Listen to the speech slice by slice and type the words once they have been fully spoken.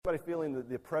Anybody feeling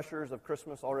the pressures of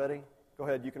Christmas already? Go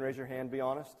ahead, you can raise your hand, be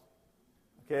honest.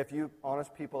 Okay, a few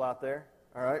honest people out there.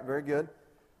 All right, very good.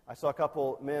 I saw a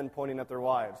couple men pointing at their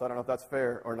wives. I don't know if that's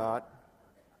fair or not.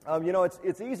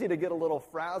 It's easy to get a little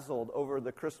frazzled over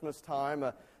the Christmas time,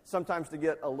 sometimes to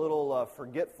get a little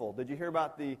forgetful. Did you hear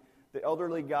about the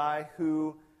elderly guy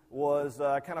who was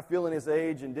kind of feeling his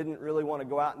age and didn't really want to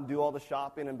go out and do all the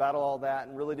shopping and battle all that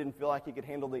and really didn't feel like he could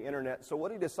handle the internet? So what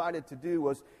he decided to do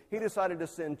was he decided to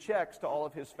send checks to all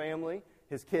of his family,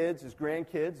 his kids, his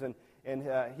grandkids,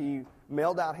 and he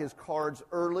mailed out his cards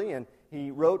early, and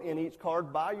he wrote in each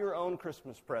card, "Buy your own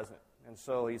Christmas present." And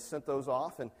so he sent those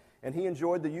off, and he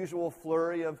enjoyed the usual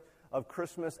flurry of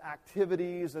Christmas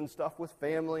activities and stuff with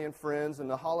family and friends and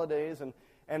the holidays.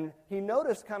 And he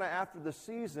noticed kind of after the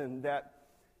season that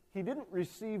he didn't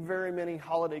receive very many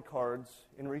holiday cards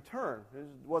in return. It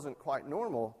wasn't quite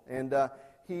normal. And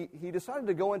he decided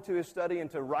to go into his study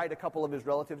and to write a couple of his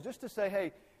relatives just to say,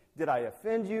 "Hey, did I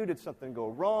offend you? Did something go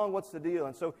wrong? What's the deal?"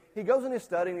 And so he goes in his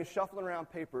study and he's shuffling around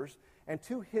papers. And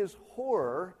to his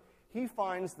horror, he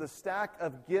finds the stack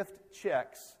of gift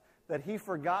checks that he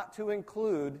forgot to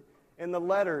include in the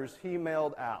letters he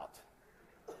mailed out.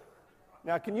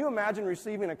 Now, can you imagine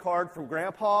receiving a card from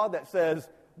Grandpa that says,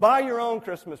 "Buy your own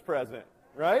Christmas present,"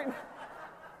 right?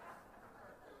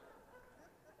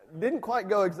 Didn't quite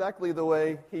go exactly the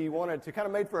way he wanted to. Kind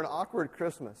of made for an awkward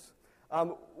Christmas.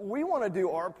 We want to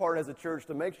do our part as a church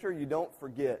to make sure you don't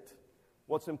forget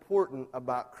what's important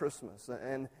about Christmas.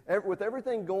 And with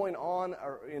everything going on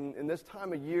in this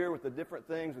time of year, with the different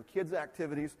things, with kids'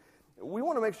 activities, we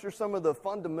want to make sure some of the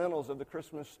fundamentals of the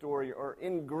Christmas story are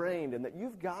ingrained and that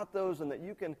you've got those and that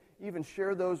you can even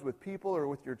share those with people or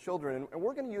with your children. And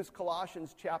we're going to use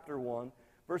Colossians chapter 1,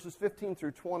 verses 15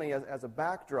 through 20 as a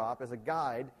backdrop, as a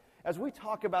guide, as we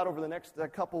talk about over the next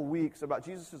couple weeks about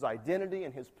Jesus' identity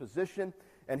and his position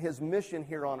and his mission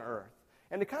here on earth.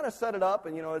 And to kind of set it up,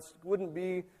 and it wouldn't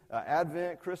be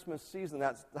Advent, Christmas season,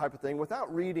 that type of thing,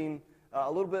 without reading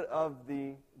a little bit of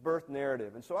the birth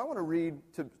narrative. And so I want to read,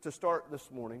 to start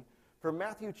this morning, from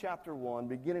Matthew chapter 1,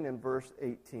 beginning in verse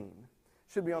 18.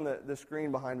 Should be on the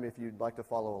screen behind me if you'd like to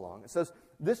follow along. It says,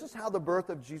 "This is how the birth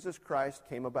of Jesus Christ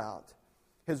came about.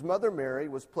 His mother Mary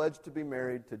was pledged to be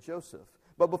married to Joseph.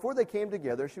 But before they came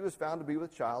together, she was found to be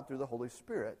with child through the Holy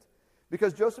Spirit.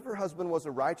 Because Joseph, her husband, was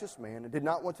a righteous man and did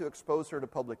not want to expose her to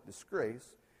public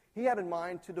disgrace, he had in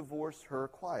mind to divorce her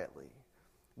quietly.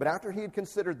 But after he had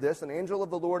considered this, an angel of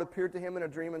the Lord appeared to him in a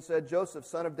dream and said, 'Joseph,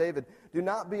 son of David, do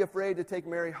not be afraid to take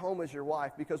Mary home as your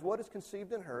wife, because what is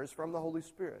conceived in her is from the Holy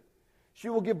Spirit. She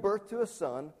will give birth to a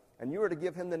son, and you are to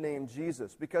give him the name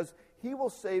Jesus, because he will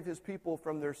save his people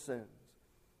from their sins.'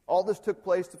 All this took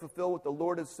place to fulfill what the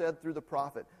Lord has said through the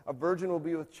prophet. A virgin will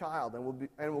be with child and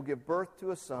will give birth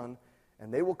to a son,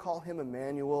 and they will call him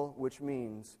Emmanuel, which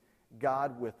means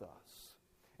God with us."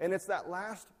 And it's that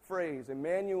last phrase,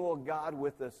 Emmanuel, God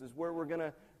with us, is where we're going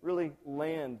to really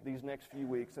land these next few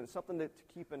weeks, and it's something to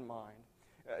keep in mind.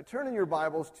 Turn in your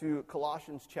Bibles to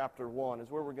Colossians chapter 1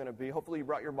 is where we're going to be. Hopefully you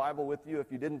brought your Bible with you.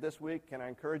 If you didn't this week, can I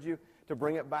encourage you to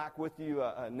bring it back with you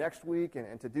next week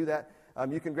and to do that?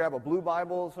 You can grab a blue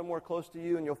Bible somewhere close to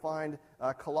you, and you'll find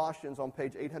Colossians on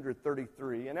page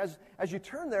 833. And as you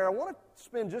turn there, I want to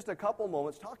spend just a couple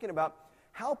moments talking about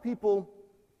how people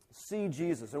see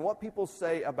Jesus and what people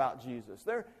say about Jesus.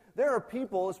 There are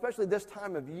people, especially this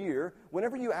time of year,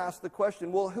 whenever you ask the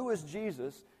question, well, who is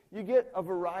Jesus? You get a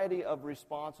variety of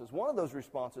responses. One of those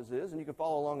responses is, and you can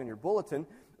follow along in your bulletin,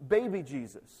 baby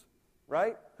Jesus,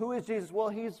 right? Who is Jesus? Well,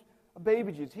 he's a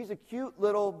baby Jesus. He's a cute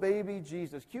little baby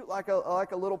Jesus, cute like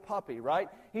a little puppy, right?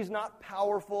 He's not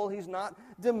powerful. He's not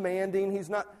demanding. He's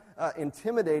not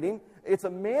intimidating. It's a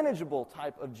manageable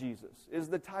type of Jesus, is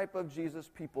the type of Jesus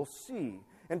people see.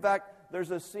 In fact,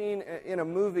 there's a scene in a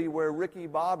movie where Ricky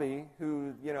Bobby,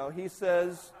 who, he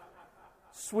says,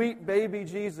 "Sweet baby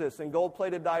Jesus" in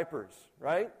gold-plated diapers,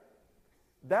 right?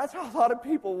 That's how a lot of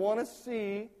people want to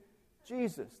see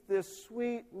Jesus, this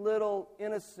sweet little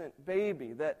innocent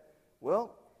baby that,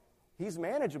 well, he's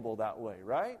manageable that way,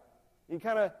 right? You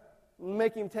kind of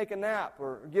make him take a nap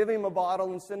or give him a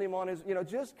bottle and send him on his,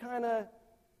 just kind of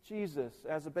Jesus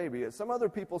as a baby. Some other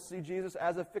people see Jesus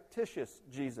as a fictitious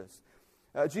Jesus.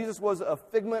 Jesus was a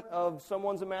figment of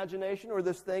someone's imagination, or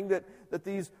this thing that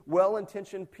these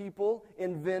well-intentioned people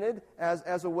invented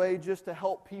as a way just to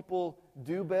help people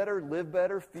do better, live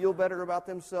better, feel better about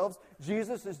themselves.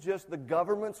 Jesus is just the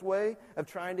government's way of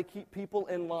trying to keep people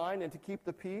in line and to keep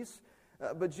the peace.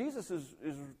 But Jesus is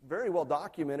very well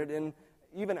documented in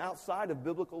even outside of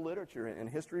biblical literature and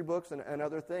history books and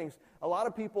other things. A lot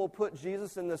of people put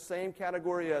Jesus in the same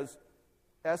category as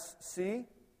SC,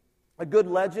 a good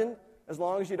legend, as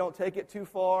long as you don't take it too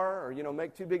far or,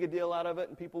 make too big a deal out of it,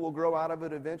 and people will grow out of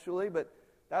it eventually. But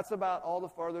that's about all the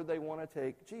farther they want to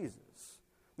take Jesus.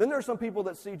 Then there are some people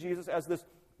that see Jesus as this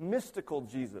mystical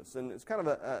Jesus. And it's kind of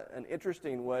an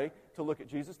interesting way to look at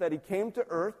Jesus, that he came to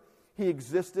earth, he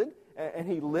existed, and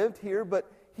he lived here,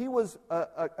 but he was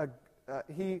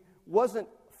he wasn't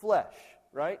flesh,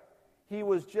 right? He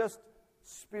was just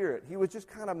spirit. He was just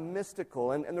kind of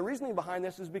mystical. And the reasoning behind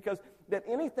this is because that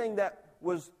anything that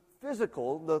was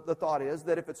physical, the thought is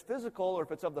that if it's physical or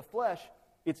if it's of the flesh,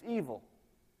 it's evil.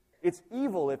 It's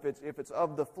evil if it's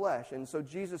of the flesh. And so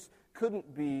Jesus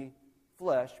couldn't be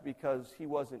flesh because he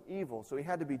wasn't evil. So he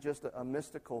had to be just a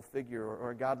mystical figure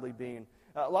or a godly being.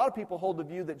 A lot of people hold the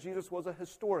view that Jesus was a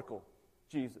historical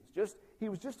Jesus. He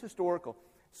was just historical.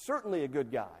 Certainly a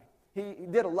good guy. He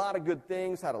did a lot of good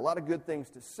things, had a lot of good things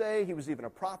to say. He was even a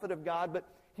prophet of God, but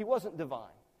he wasn't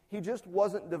divine. He just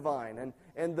wasn't divine.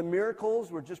 And the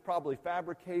miracles were just probably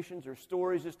fabrications or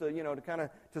stories just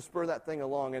to spur that thing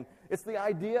along. And it's the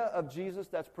idea of Jesus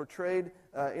that's portrayed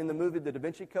in the movie The Da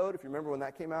Vinci Code, if you remember when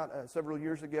that came out several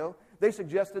years ago. They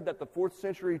suggested that the 4th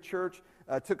century church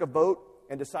took a vote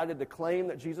and decided to claim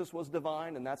that Jesus was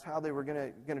divine, and that's how they were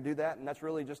going to do that. And that's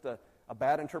really just a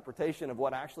bad interpretation of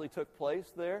what actually took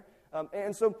place there.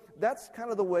 And so that's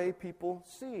kind of the way people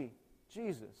see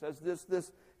Jesus, as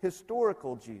this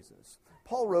historical Jesus.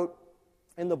 Paul wrote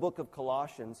in the book of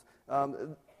Colossians,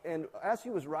 and as he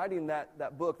was writing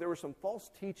that book, there were some false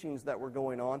teachings that were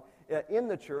going on in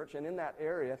the church and in that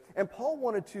area, and Paul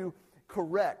wanted to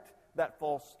correct that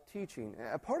false teaching.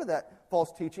 A part of that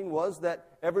false teaching was that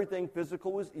everything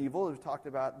physical was evil. It was talked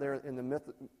about there in the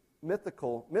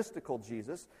mystical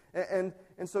Jesus, and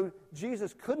so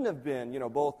Jesus couldn't have been,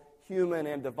 both human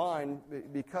and divine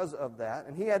because of that,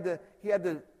 and he had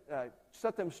to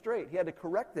set them straight. He had to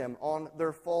correct them on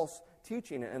their false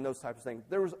teaching and those types of things.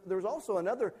 There was also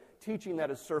another teaching that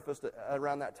has surfaced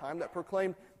around that time that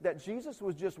proclaimed that Jesus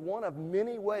was just one of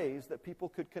many ways that people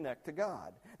could connect to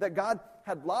God. That God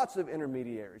had lots of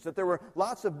intermediaries. That there were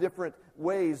lots of different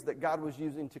ways that God was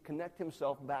using to connect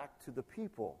himself back to the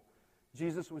people.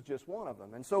 Jesus was just one of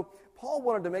them. And so Paul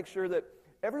wanted to make sure that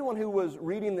everyone who was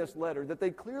reading this letter, that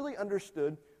they clearly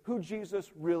understood who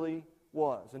Jesus really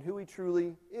was and who he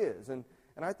truly is. And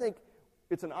I think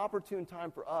it's an opportune time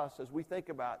for us as we think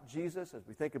about Jesus, as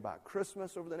we think about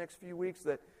Christmas over the next few weeks,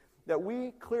 that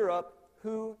we clear up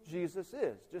who Jesus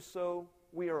is, just so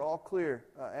we are all clear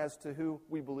as to who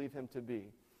we believe him to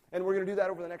be. And we're going to do that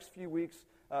over the next few weeks.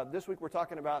 This week we're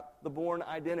talking about the Bourne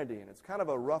identity, and it's kind of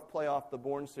a rough play off the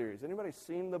Bourne series. Anybody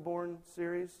seen the Bourne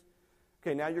series?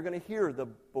 Okay, now you're going to hear the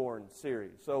Bourne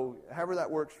series, so however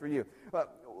that works for you.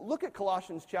 Look at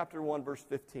Colossians chapter 1, verse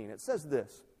 15. It says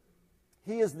this: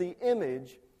 He is the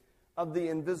image of the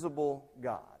invisible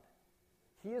God.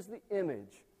 He is the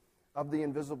image of the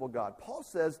invisible God. Paul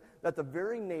says that the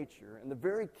very nature and the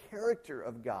very character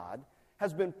of God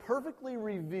has been perfectly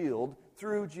revealed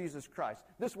through Jesus Christ.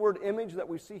 This word image that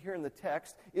we see here in the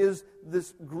text is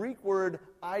this Greek word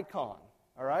icon,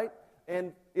 all right?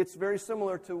 And it's very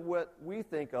similar to what we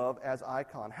think of as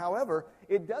icon. However,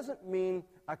 it doesn't mean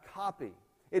a copy.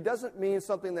 It doesn't mean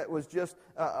something that was just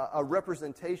a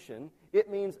representation. It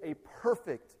means a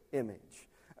perfect image.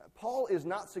 Paul is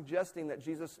not suggesting that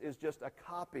Jesus is just a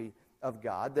copy of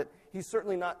God, that he's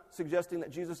certainly not suggesting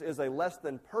that Jesus is a less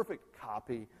than perfect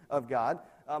copy of God.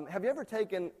 Have you ever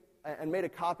taken and made a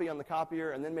copy on the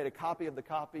copier and then made a copy of the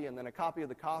copy and then a copy of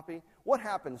the copy? What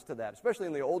happens to that, especially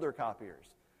in the older copiers?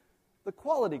 The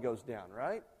quality goes down,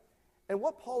 right? And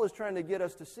what Paul is trying to get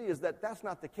us to see is that that's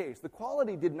not the case. The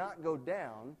quality did not go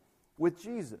down with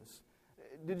Jesus.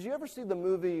 Did you ever see the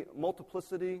movie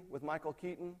Multiplicity with Michael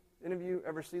Keaton? Any of you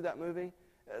ever see that movie?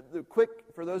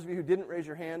 For those of you who didn't raise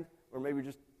your hand, or maybe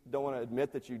just don't want to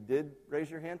admit that you did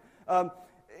raise your hand,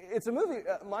 it's a movie.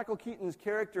 Michael Keaton's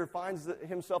character finds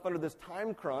himself under this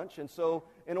time crunch, and so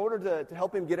in order to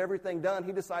help him get everything done,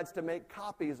 he decides to make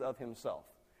copies of himself.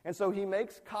 And so he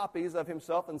makes copies of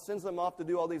himself and sends them off to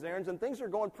do all these errands, and things are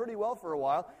going pretty well for a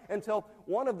while until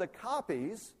one of the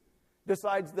copies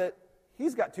decides that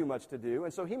he's got too much to do,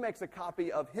 and so he makes a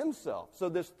copy of himself. So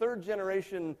this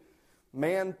third-generation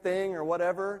man thing or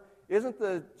whatever isn't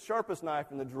the sharpest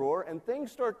knife in the drawer, and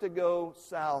things start to go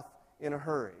south in a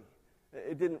hurry.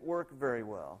 It didn't work very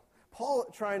well. Paul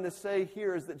trying to say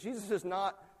here is that Jesus is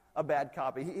not a bad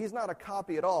copy. He's not a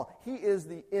copy at all. He is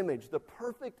the image, the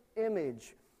perfect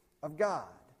image of God.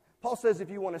 Paul says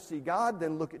if you want to see God,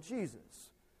 then look at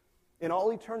Jesus. In all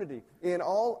eternity, in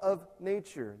all of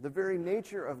nature, the very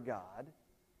nature of God,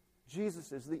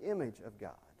 Jesus is the image of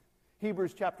God.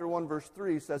 Hebrews chapter 1, verse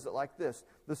 3 says it like this: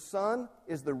 the Son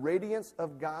is the radiance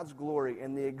of God's glory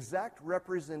and the exact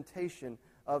representation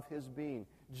of His being.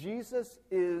 Jesus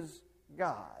is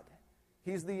God.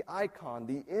 He's the icon,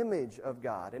 the image of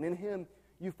God. And in Him,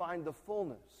 you find the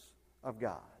fullness of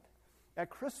God. At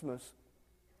Christmas,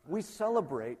 we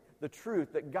celebrate the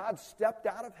truth that God stepped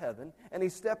out of heaven and He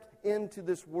stepped into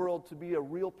this world to be a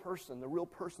real person, the real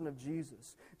person of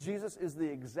Jesus. Jesus is the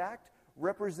exact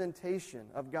representation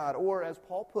of God, or as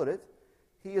Paul put it,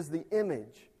 He is the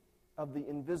image of the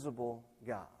invisible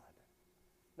God.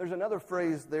 There's another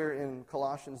phrase there in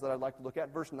Colossians that I'd like to look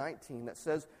at, verse 19, that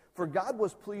says, "For God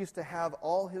was pleased to have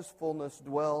all His fullness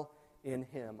dwell in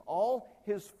Him." All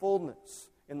His fullness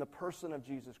in the person of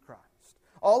Jesus Christ.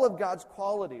 All of God's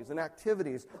qualities and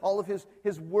activities, all of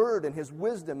His word and His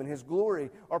wisdom and His glory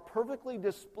are perfectly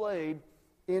displayed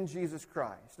in Jesus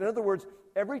Christ. In other words,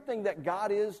 everything that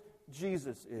God is,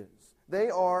 Jesus is. They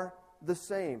are the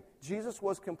same. Jesus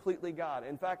was completely God.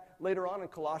 In fact, later on in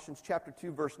Colossians chapter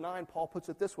 2, verse 9, Paul puts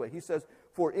it this way. He says,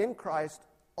 "For in Christ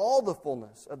all the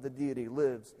fullness of the deity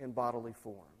lives in bodily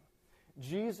form."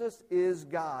 Jesus is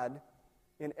God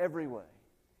in every way.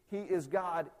 He is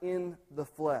God in the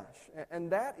flesh. And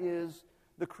that is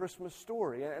the Christmas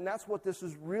story. And that's what this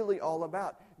is really all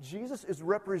about. Jesus is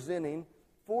representing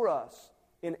for us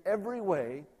in every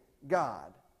way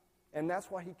God. And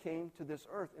that's why He came to this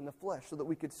earth in the flesh, so that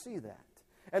we could see that.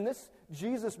 And this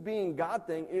Jesus being God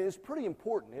thing is pretty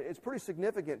important. It's pretty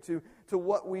significant to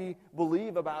what we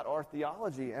believe about our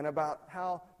theology and about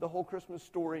how the whole Christmas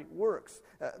story works.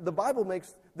 The Bible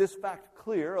makes this fact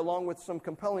clear, along with some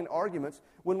compelling arguments,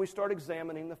 when we start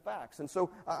examining the facts. And so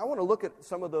I want to look at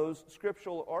some of those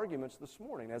scriptural arguments this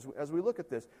morning as we look at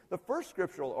this. The first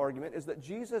scriptural argument is that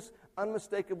Jesus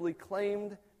unmistakably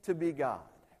claimed to be God.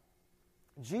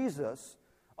 Jesus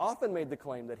often made the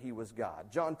claim that He was God.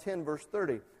 John 10, verse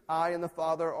 30, "I and the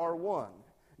Father are one."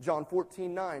 John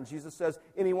 14:9, Jesus says,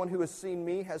 "Anyone who has seen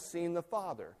me has seen the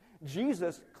Father."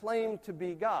 Jesus claimed to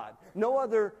be God. No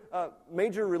other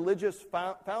major religious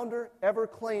founder ever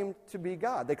claimed to be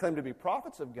God. They claimed to be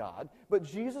prophets of God, but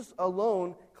Jesus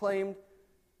alone claimed,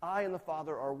 "I and the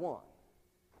Father are one."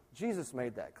 Jesus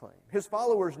made that claim. His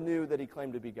followers knew that He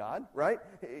claimed to be God, right?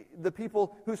 The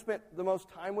people who spent the most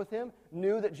time with Him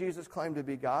knew that Jesus claimed to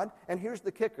be God. And here's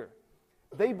the kicker.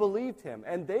 They believed Him,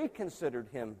 and they considered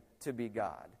Him to be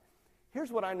God.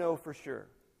 Here's what I know for sure.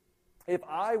 If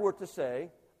I were to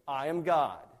say, "I am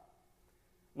God,"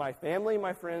 my family,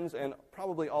 my friends, and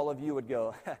probably all of you would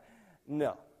go,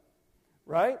 "No."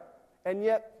 Right? And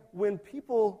yet, when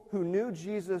people who knew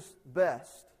Jesus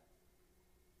best,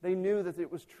 they knew that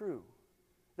it was true.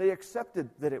 They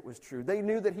accepted that it was true. They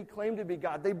knew that He claimed to be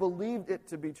God. They believed it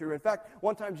to be true. In fact,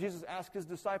 one time Jesus asked His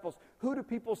disciples, "Who do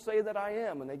people say that I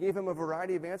am?" And they gave Him a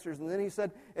variety of answers. And then He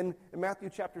said in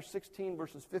Matthew chapter 16,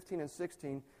 verses 15 and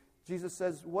 16, Jesus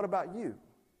says, "What about you?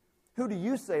 Who do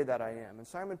you say that I am?" And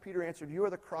Simon Peter answered, "You are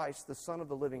the Christ, the Son of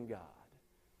the living God."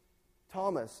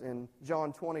 Thomas in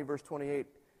John 20, verse 28,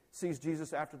 sees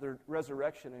Jesus after the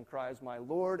resurrection and cries, "My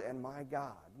Lord and my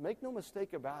God." Make no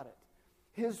mistake about it.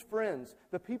 His friends,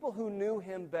 the people who knew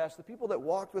Him best, the people that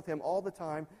walked with Him all the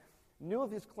time, knew of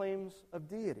His claims of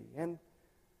deity, and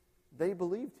they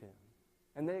believed Him,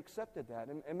 and they accepted that.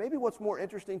 And maybe what's more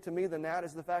interesting to me than that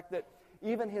is the fact that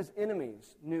even His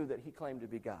enemies knew that He claimed to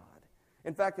be God.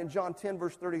 In fact, in John 10,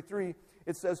 verse 33,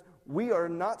 it says, "We are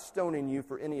not stoning you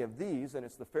for any of these." And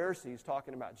it's the Pharisees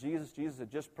talking about Jesus. Jesus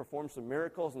had just performed some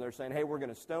miracles, and they're saying, "Hey, we're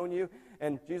going to stone you."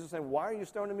 And Jesus saying, "Why are you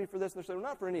stoning me for this?" And they're saying,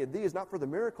 "Not for any of these, not for the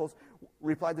miracles,"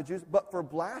 replied the Jews, "but for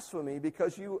blasphemy,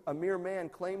 because you, a mere man,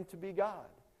 claim to be God."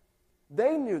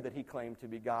 They knew that He claimed to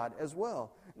be God as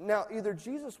well. Now, either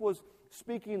Jesus was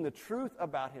speaking the truth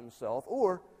about Himself,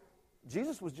 or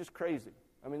Jesus was just crazy.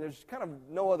 I mean, there's kind of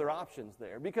no other options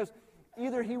there, because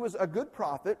either He was a good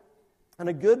prophet and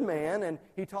a good man, and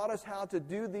He taught us how to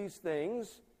do these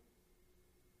things,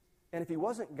 and if He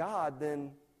wasn't God,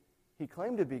 then He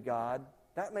claimed to be God.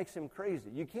 That makes Him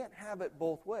crazy. You can't have it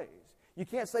both ways. You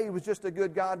can't say He was just a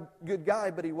good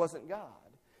guy, but He wasn't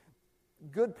God.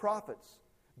 Good prophets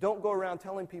don't go around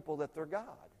telling people that they're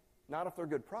God, not if they're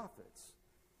good prophets.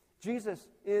 Jesus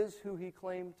is who He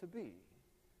claimed to be.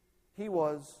 He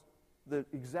was the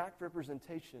exact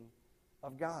representation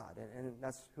of God, and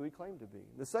that's who He claimed to be.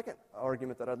 The second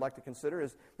argument that I'd like to consider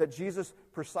is that Jesus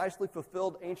precisely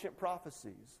fulfilled ancient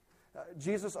prophecies.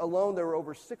 Jesus alone, there were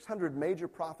over 600 major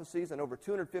prophecies and over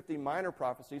 250 minor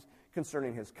prophecies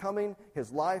concerning His coming,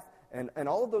 His life, And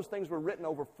all of those things were written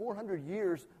over 400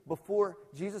 years before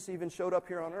Jesus even showed up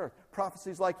here on earth.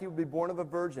 Prophecies like he would be born of a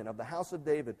virgin, of the house of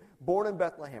David, born in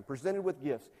Bethlehem, presented with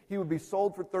gifts. He would be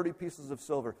sold for 30 pieces of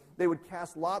silver. They would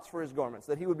cast lots for his garments,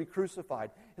 that he would be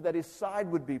crucified, that his side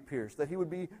would be pierced, that he would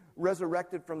be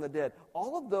resurrected from the dead.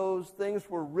 All of those things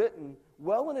were written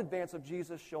well in advance of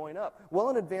Jesus showing up, well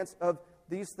in advance of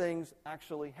these things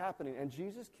actually happening. And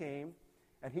Jesus came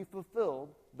and he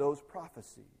fulfilled those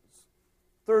prophecies.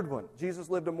 Third one, Jesus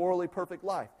lived a morally perfect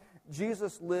life.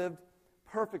 Jesus lived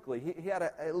perfectly. He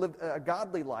lived a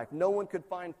godly life. No one could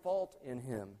find fault in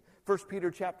him. 1 Peter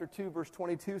chapter 2, verse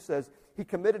 22 says, he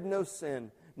committed no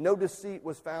sin. No deceit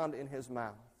was found in his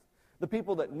mouth. The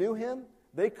people that knew him,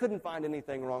 they couldn't find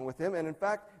anything wrong with him. And in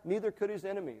fact, neither could his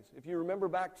enemies. If you remember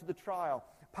back to the trial,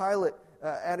 Pilate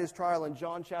at his trial in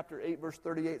John chapter 8, verse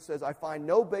 38 says, I find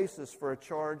no basis for a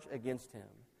charge against him.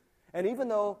 And even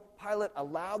though Pilate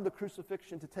allowed the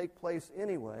crucifixion to take place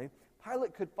anyway,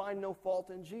 Pilate could find no fault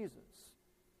in Jesus.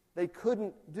 They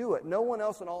couldn't do it. No one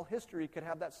else in all history could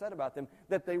have that said about them,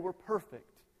 that they were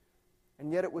perfect.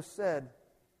 And yet it was said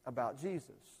about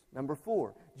Jesus. Number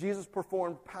 4, Jesus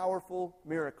performed powerful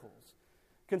miracles.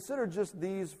 Consider just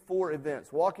these 4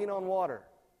 events. Walking on water.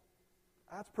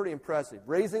 That's pretty impressive.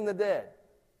 Raising the dead.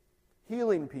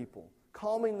 Healing people.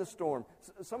 Calming the storm.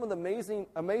 Some of the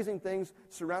amazing things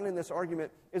surrounding this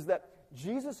argument is that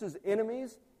Jesus'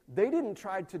 enemies, they didn't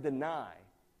try to deny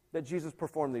that Jesus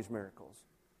performed these miracles.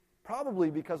 Probably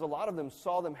because a lot of them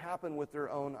saw them happen with their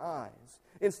own eyes.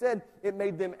 Instead, it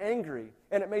made them angry,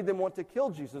 and it made them want to kill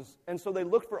Jesus. And so they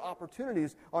looked for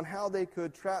opportunities on how they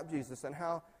could trap Jesus and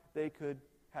how they could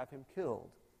have him killed.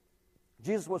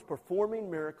 Jesus was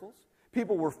performing miracles.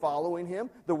 People were following him.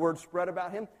 The word spread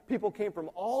about him. People came from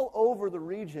all over the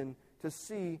region to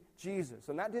see Jesus.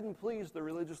 And that didn't please the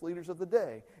religious leaders of the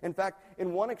day. In fact,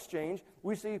 in one exchange,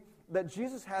 we see that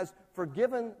Jesus has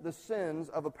forgiven the sins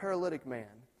of a paralytic man.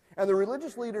 And the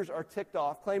religious leaders are ticked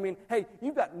off, claiming, hey,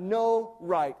 you've got no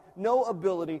right, no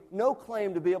ability, no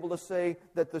claim to be able to say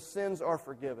that the sins are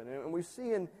forgiven. And we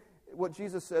see in what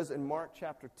Jesus says in Mark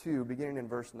chapter 2, beginning in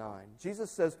verse 9.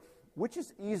 Jesus says, which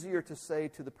is easier to say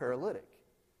to the paralytic,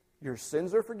 your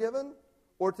sins are forgiven,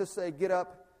 or to say, get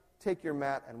up, take your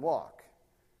mat, and walk?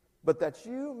 But that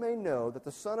you may know that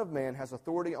the Son of Man has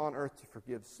authority on earth to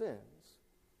forgive sins.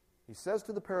 He says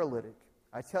to the paralytic,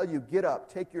 I tell you, get up,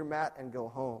 take your mat, and go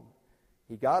home.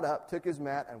 He got up, took his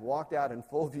mat, and walked out in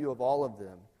full view of all of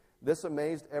them. This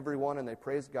amazed everyone, and they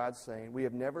praised God, saying, we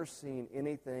have never seen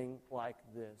anything like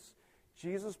this.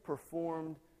 Jesus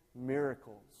performed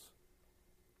miracles.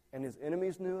 And his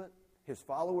enemies knew it. His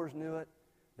followers knew it.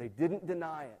 They didn't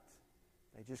deny it.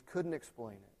 They just couldn't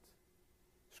explain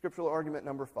it. Scriptural argument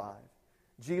number 5.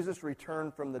 Jesus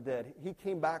returned from the dead. He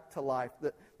came back to life.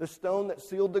 The stone that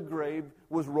sealed the grave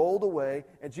was rolled away,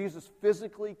 and Jesus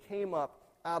physically came up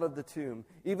out of the tomb.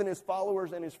 Even his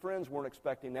followers and his friends weren't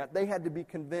expecting that. They had to be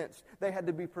convinced. They had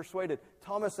to be persuaded.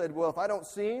 Thomas said, well, if I don't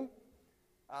see him,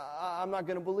 I'm not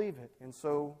going to believe it. And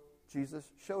so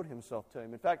Jesus showed himself to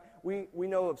him. In fact, we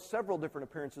know of several different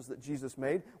appearances that Jesus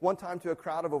made. One time to a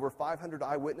crowd of over 500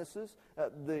 eyewitnesses.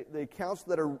 The accounts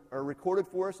that are recorded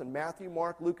for us in Matthew,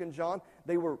 Mark, Luke, and John,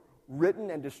 they were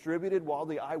written and distributed while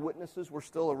the eyewitnesses were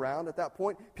still around at that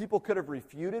point. People could have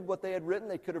refuted what they had written.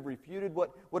 They could have refuted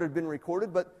what had been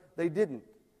recorded, but they didn't.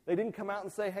 They didn't come out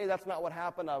and say, hey, that's not what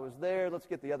happened. I was there. Let's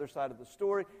get the other side of the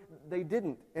story. They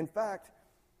didn't. In fact,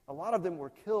 a lot of them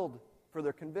were killed for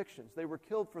their convictions. They were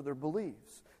killed for their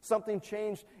beliefs. Something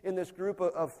changed in this group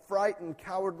of frightened,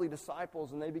 cowardly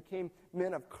disciples, and they became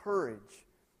men of courage,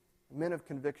 men of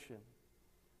conviction.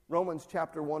 Romans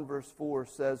chapter 1, verse 4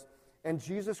 says, and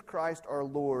Jesus Christ our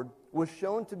Lord was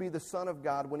shown to be the Son of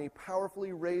God when he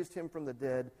powerfully raised him from the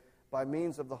dead by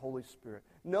means of the Holy Spirit.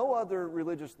 No other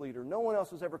religious leader, no one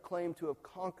else has ever claimed to have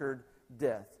conquered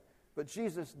death. But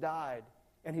Jesus died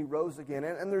and he rose again.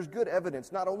 And there's good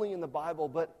evidence, not only in the Bible,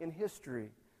 but in history,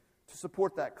 to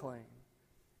support that claim.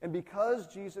 And because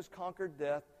Jesus conquered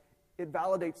death, it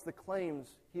validates the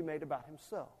claims he made about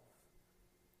himself.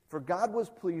 For God was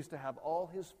pleased to have all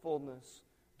his fullness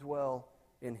dwell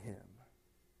in him.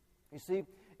 You see,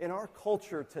 in our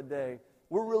culture today,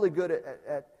 we're really good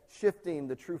at shifting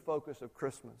the true focus of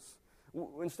Christmas.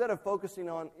 Instead of focusing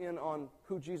on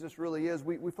who Jesus really is,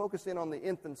 we focus in on the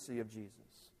infancy of Jesus.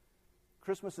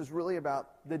 Christmas is really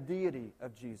about the deity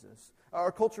of Jesus.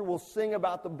 Our culture will sing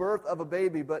about the birth of a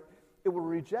baby, but it will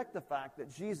reject the fact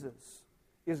that Jesus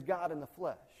is God in the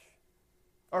flesh.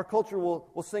 Our culture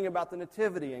will sing about the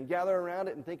nativity and gather around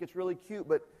it and think it's really cute,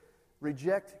 but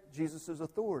reject Jesus'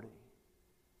 authority.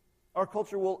 Our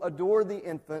culture will adore the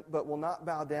infant, but will not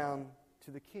bow down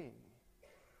to the King.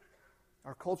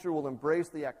 Our culture will embrace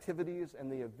the activities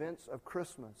and the events of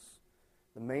Christmas.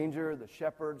 The manger, the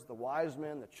shepherds, the wise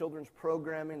men, the children's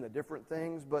programming, the different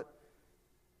things, but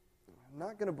I'm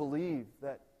not going to believe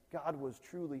that God was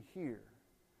truly here.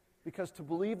 Because to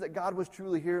believe that God was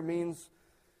truly here means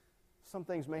some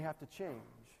things may have to change.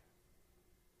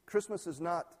 Christmas is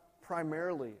not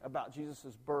primarily about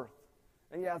Jesus' birth.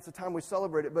 And yeah, it's the time we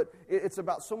celebrate it, but it's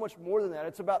about so much more than that.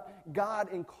 It's about God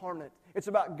incarnate. It's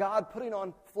about God putting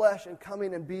on flesh and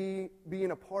coming and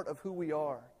being a part of who we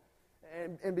are.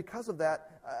 And because of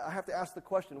that, I have to ask the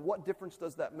question, what difference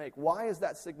does that make? Why is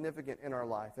that significant in our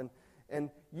life? And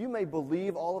you may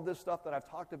believe all of this stuff that I've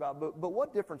talked about, but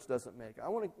what difference does it make? I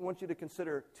want you to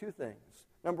consider two things.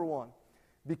 Number one,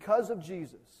 because of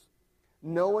Jesus,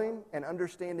 knowing and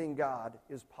understanding God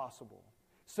is possible.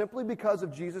 Simply because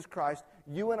of Jesus Christ,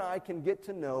 you and I can get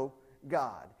to know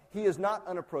God. He is not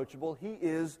unapproachable. He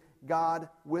is God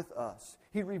with us.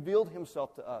 He revealed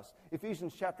himself to us.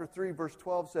 Ephesians chapter 3, verse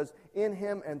 12 says, "In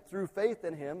him and through faith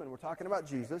in him," and we're talking about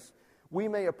Jesus, "we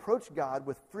may approach God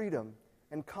with freedom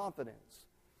and confidence."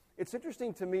 It's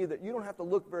interesting to me that you don't have to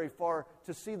look very far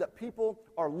to see that people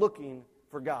are looking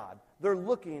for God. They're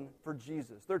looking for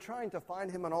Jesus. They're trying to find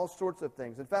him in all sorts of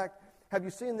things. In fact, have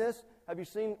you seen this? Have you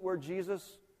seen where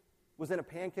Jesus was in a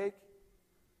pancake?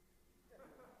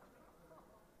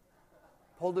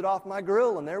 Pulled it off my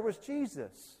grill and there was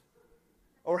Jesus.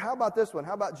 Or how about this one?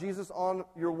 How about Jesus on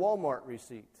your Walmart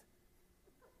receipt?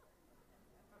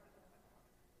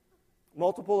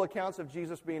 Multiple accounts of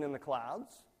Jesus being in the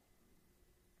clouds.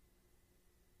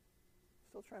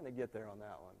 Still trying to get there on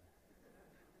that one.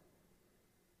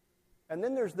 And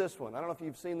then there's this one. I don't know if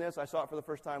you've seen this. I saw it for the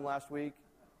first time last week.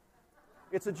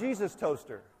 It's a Jesus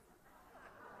toaster.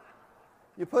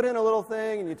 You put in a little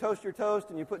thing and you toast your toast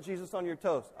and you put Jesus on your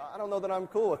toast. I don't know that I'm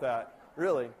cool with that,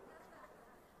 really.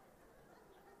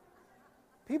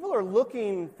 People are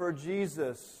looking for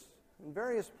Jesus in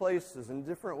various places, in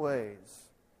different ways.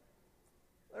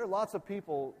 There are lots of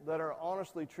people that are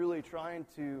honestly, truly trying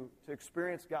to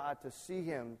experience God, to see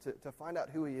him, to find out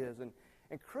who he is. And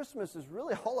Christmas is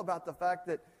really all about the fact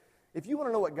that if you want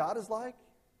to know what God is like,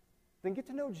 then get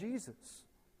to know Jesus.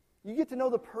 You get to know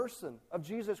the person of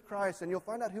Jesus Christ, and you'll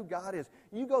find out who God is.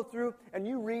 You go through and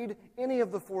you read any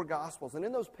of the four Gospels, and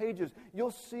in those pages,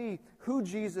 you'll see who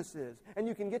Jesus is, and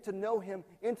you can get to know him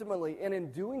intimately, and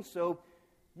in doing so,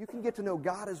 you can get to know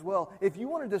God as well. If you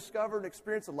want to discover and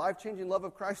experience the life-changing love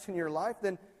of Christ in your life,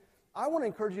 then I want to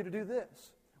encourage you to do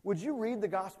this. Would you read the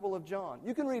Gospel of John?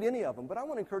 You can read any of them, but I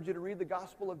want to encourage you to read the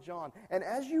Gospel of John. And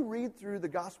as you read through the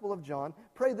Gospel of John,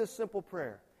 pray this simple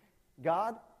prayer.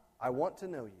 God, I want to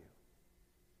know you.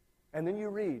 And then you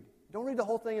read. Don't read the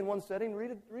whole thing in one setting.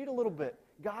 Read a little bit.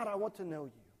 God, I want to know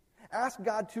you. Ask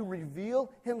God to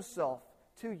reveal himself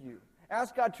to you.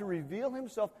 Ask God to reveal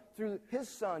himself through his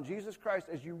Son, Jesus Christ,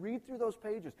 as you read through those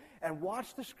pages. And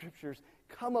watch the Scriptures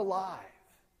come alive.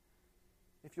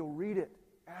 If you'll read it,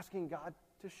 asking God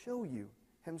to show you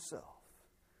himself.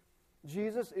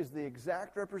 Jesus is the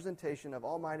exact representation of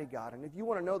Almighty God. And if you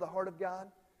want to know the heart of God,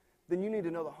 then you need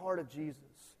to know the heart of Jesus.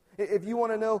 If you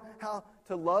want to know how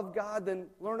to love God, then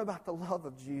learn about the love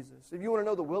of Jesus. If you want to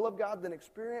know the will of God, then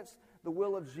experience the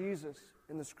will of Jesus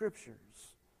in the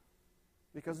Scriptures.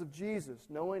 Because of Jesus,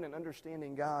 knowing and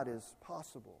understanding God is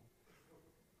possible.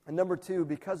 And number two,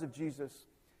 because of Jesus,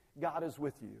 God is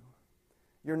with you.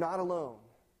 You're not alone.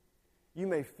 You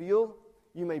may feel,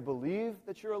 you may believe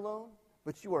that you're alone,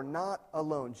 but you are not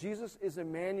alone. Jesus is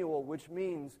Emmanuel, which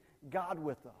means God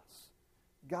with us.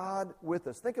 God with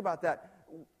us. Think about that.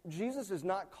 Jesus is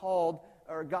not called,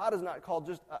 or God is not called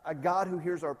just a God who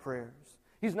hears our prayers.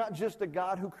 He's not just a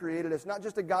God who created us, not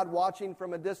just a God watching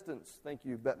from a distance. Thank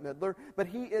you, Bette Midler. But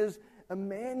he is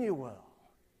Emmanuel.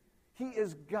 He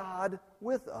is God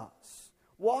with us,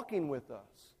 walking with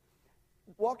us,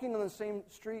 walking on the same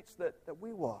streets that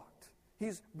we walked.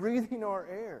 He's breathing our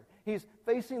air. He's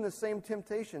facing the same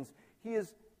temptations. He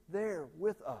is there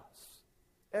with us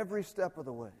every step of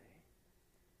the way.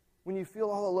 When you feel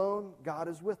all alone, God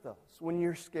is with us. When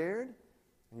you're scared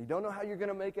and you don't know how you're going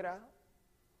to make it out,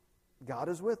 God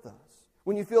is with us.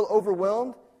 When you feel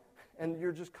overwhelmed and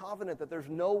you're just confident that there's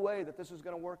no way that this is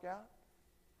going to work out,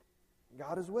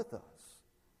 God is with us.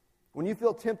 When you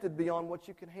feel tempted beyond what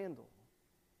you can handle,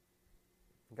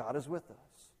 God is with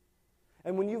us.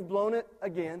 And when you've blown it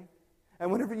again,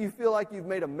 and whenever you feel like you've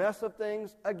made a mess of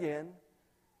things again,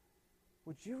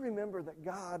 would you remember that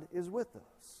God is with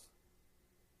us?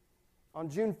 On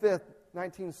June 5th,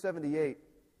 1978,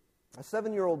 a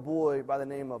 7-year-old boy by the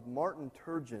name of Martin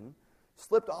Turgeon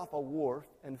slipped off a wharf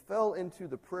and fell into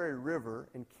the Prairie River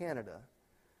in Canada.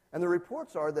 And the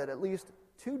reports are that at least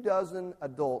 24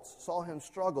 adults saw him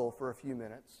struggle for a few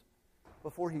minutes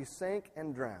before he sank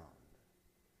and drowned.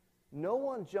 No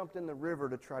one jumped in the river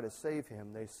to try to save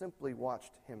him. They simply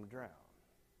watched him drown.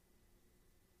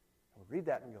 We'll read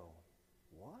that and go,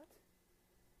 what?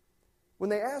 When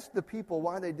they asked the people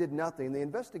why they did nothing, the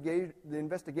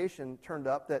investigation turned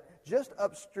up that just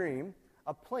upstream,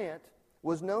 a plant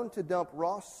was known to dump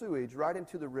raw sewage right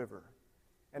into the river.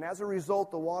 And as a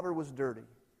result, the water was dirty.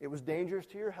 It was dangerous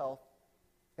to your health,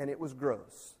 and it was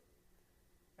gross.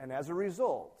 And as a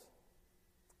result,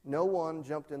 no one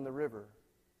jumped in the river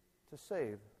to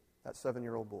save that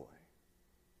 7-year-old boy.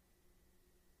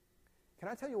 Can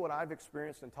I tell you what I've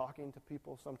experienced in talking to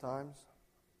people sometimes?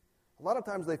 A lot of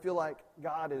times they feel like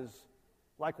God is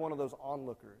like one of those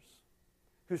onlookers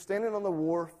who's standing on the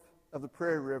wharf of the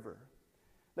Prairie River.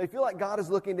 They feel like God is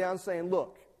looking down saying,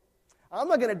 look, I'm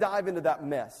not going to dive into that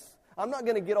mess. I'm not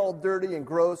going to get all dirty and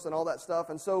gross and all that stuff.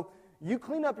 And so you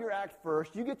clean up your act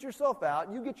first. You get yourself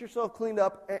out. You get yourself cleaned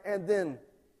up, and then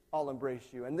I'll embrace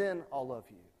you, and then I'll love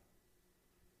you.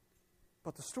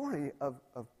 But the story of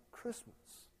Christmas,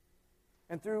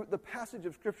 and through the passage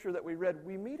of Scripture that we read,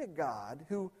 we meet a God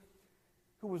who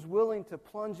was willing to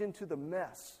plunge into the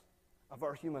mess of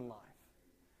our human life,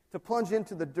 to plunge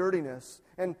into the dirtiness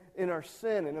and in our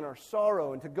sin and in our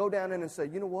sorrow, and to go down in and say,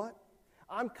 you know what?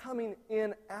 I'm coming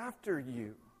in after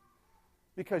you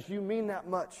because you mean that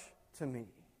much to me.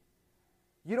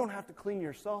 You don't have to clean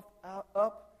yourself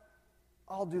up.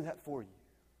 I'll do that for you.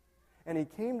 And he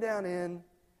came down in,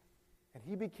 and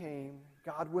he became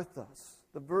God with us.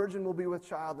 The virgin will be with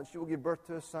child, and she will give birth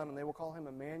to a son, and they will call him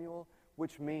Emmanuel,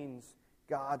 which means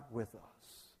God with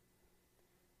us.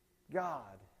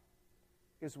 God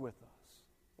is with us.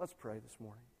 Let's pray this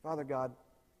morning. Father God,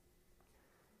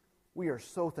 we are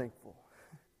so thankful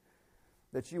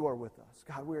that you are with us.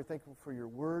 God, we are thankful for your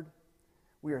word.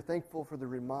 We are thankful for the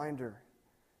reminder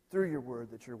through your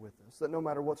word that you're with us, that no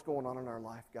matter what's going on in our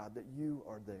life, God, that you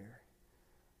are there.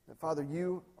 That, Father,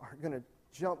 you are going to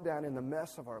jump down in the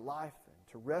mess of our life and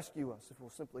to rescue us if we'll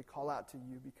simply call out to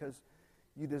you, because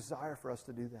you desire for us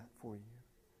to do that for you.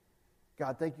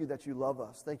 God, thank you that you love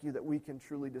us. Thank you that we can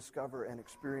truly discover and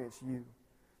experience you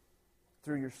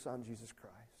through your Son, Jesus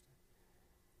Christ.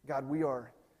 God, we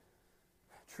are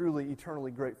truly,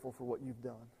 eternally grateful for what you've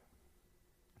done.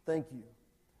 Thank you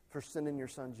for sending your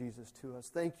Son, Jesus, to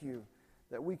us. Thank you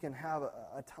that we can have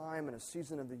a time and a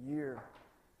season of the year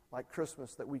like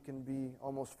Christmas that we can be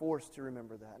almost forced to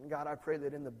remember that. And God, I pray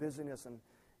that in the busyness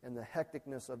and the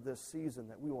hecticness of this season,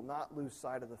 that we will not lose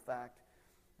sight of the fact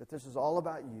that this is all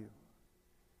about you.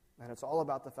 And it's all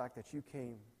about the fact that you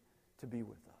came to be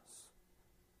with us.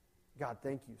 God,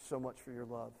 thank you so much for your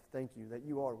love. Thank you that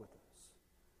you are with us.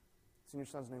 It's in your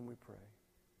Son's name we pray.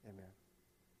 Amen.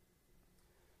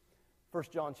 1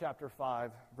 John chapter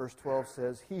 5, verse 12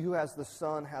 says, "He who has the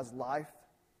Son has life.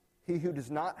 He who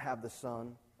does not have the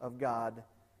Son of God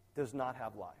does not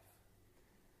have life."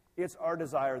 It's our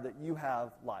desire that you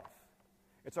have life.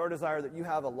 It's our desire that you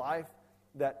have a life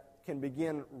that can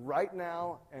begin right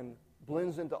now and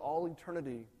blends into all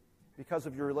eternity because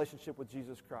of your relationship with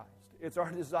Jesus Christ. It's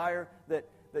our desire that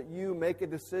you make a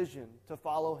decision to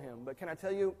follow him. But can I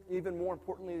tell you, even more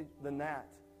importantly than that,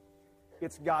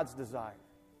 it's God's desire.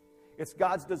 It's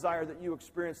God's desire that you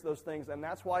experience those things, and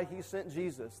that's why he sent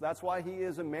Jesus. That's why he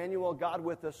is Emmanuel, God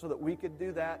with us, so that we could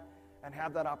do that and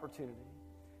have that opportunity.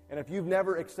 And if you've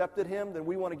never accepted him, then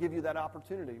we want to give you that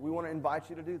opportunity. We want to invite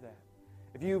you to do that.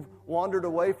 If you've wandered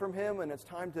away from him and it's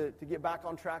time to get back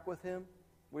on track with him,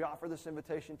 we offer this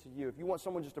invitation to you. If you want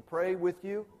someone just to pray with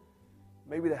you,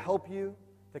 maybe to help you,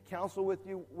 to counsel with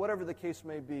you, whatever the case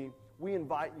may be, we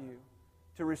invite you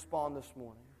to respond this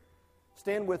morning.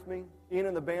 Stand with me. Ian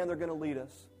and the band, they're going to lead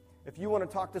us. If you want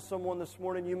to talk to someone this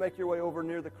morning, you make your way over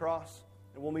near the cross,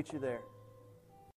 and we'll meet you there.